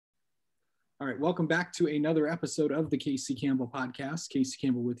All right, welcome back to another episode of the Casey Campbell podcast. Casey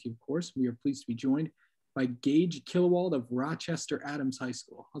Campbell with you, of course. We are pleased to be joined by Gage Killewald of Rochester Adams High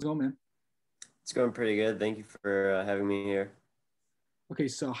School. How's it going, man? It's going pretty good. Thank you for having me here. Okay,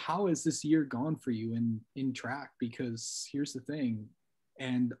 so how has this year gone for you in track? Because here's the thing,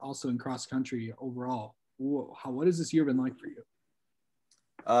 and also in cross country overall. What has this year been like for you?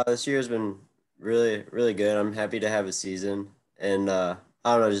 This year has been really, really good. I'm happy to have a season, and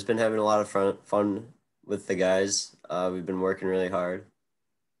I don't know, just been having a lot of fun with the guys. We've been working really hard,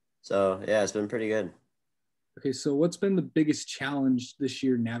 so yeah, it's been pretty good. Okay, so what's been the biggest challenge this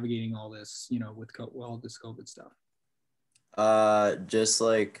year navigating all this, with all this COVID stuff? Just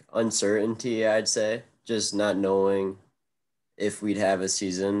like uncertainty, I'd say, just not knowing if we'd have a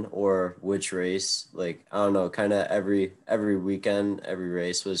season or which race. Like I don't know, kind of every weekend, every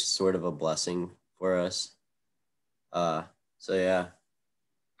race was sort of a blessing for us. So yeah.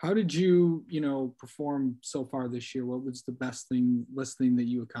 How did you, perform so far this year? What was the best thing that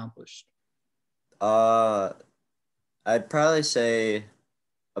you accomplished? Uh, I'd probably say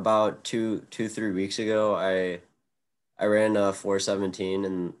about 3 weeks ago, I ran a 4:17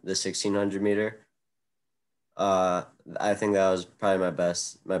 in the 1600 meter. Uh, I think that was probably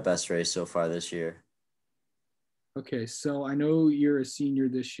my best race so far this year. Okay, so I know you're a senior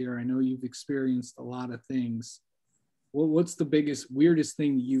this year. I know you've experienced a lot of things. What's the biggest, weirdest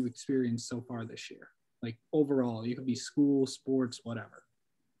thing that you've experienced so far this year? Like overall, you could be school, sports, whatever.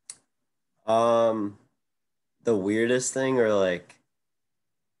 Um, the weirdest thing or like,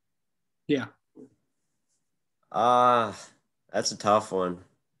 Yeah. ah, that's a tough one.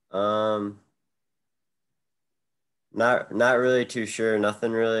 Um, not really too sure.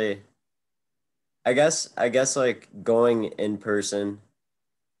 Nothing really. I guess like going in person.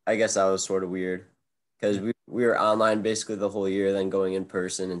 I guess that was sort of weird because Yeah. we were online basically the whole year, then going in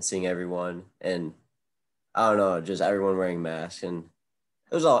person and seeing everyone, and I don't know, just everyone wearing masks, and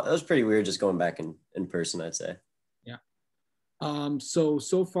it was pretty weird just going back in person, I'd say. Yeah.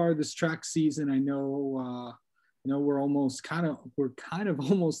 So far this track season, I know, we're kind of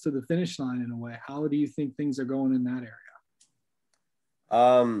almost to the finish line in a way. How do you think things are going in that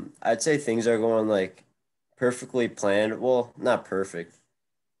area? I'd say things are going like perfectly planned. Well, not perfect.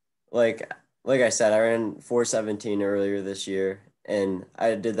 Like like I said, I ran 4:17 earlier this year, and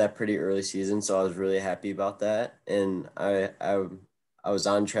I did that pretty early season, so I was really happy about that. And I was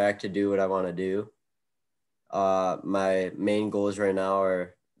on track to do what I want to do. My main goals right now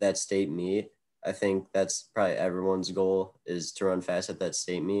are that state meet. I think that's probably everyone's goal is to run fast at that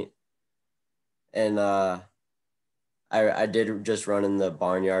state meet. And I did just run in the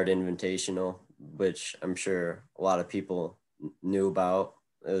Barnyard Invitational, which I'm sure a lot of people knew about.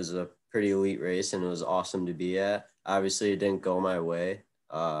 It was a pretty elite race and it was awesome to be at. Obviously, it didn't go my way.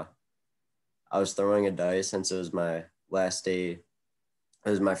 I was throwing a dice since it was my last day. It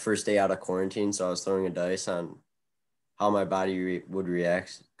was my first day out of quarantine, so I was throwing a dice on how my body would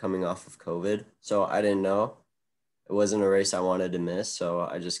react coming off of COVID. So I didn't know. It wasn't a race I wanted to miss, so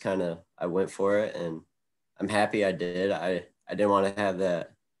I just I went for it, and I'm happy I did. I didn't want to have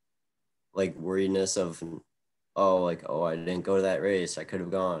that like worriedness of oh I didn't go to that race. I could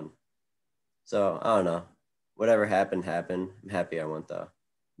have gone. So I don't know. Whatever happened happened. I'm happy I went though.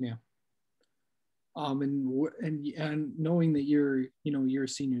 Yeah. And knowing that you're a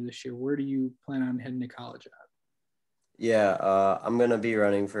senior this year, where do you plan on heading to college at? Yeah, I'm gonna be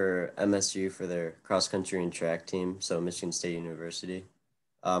running for MSU for their cross country and track team, so Michigan State University.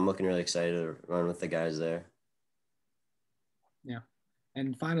 I'm looking really excited to run with the guys there. Yeah.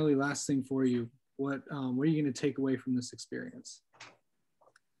 And finally, last thing for you, what are you going to take away from this experience?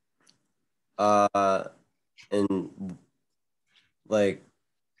 And like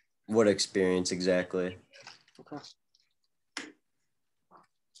what experience exactly? Okay.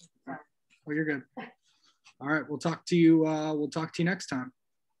 Well, you're good. All right. We'll talk to you. We'll talk to you next time.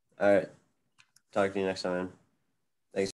 All right. Talk to you next time, man.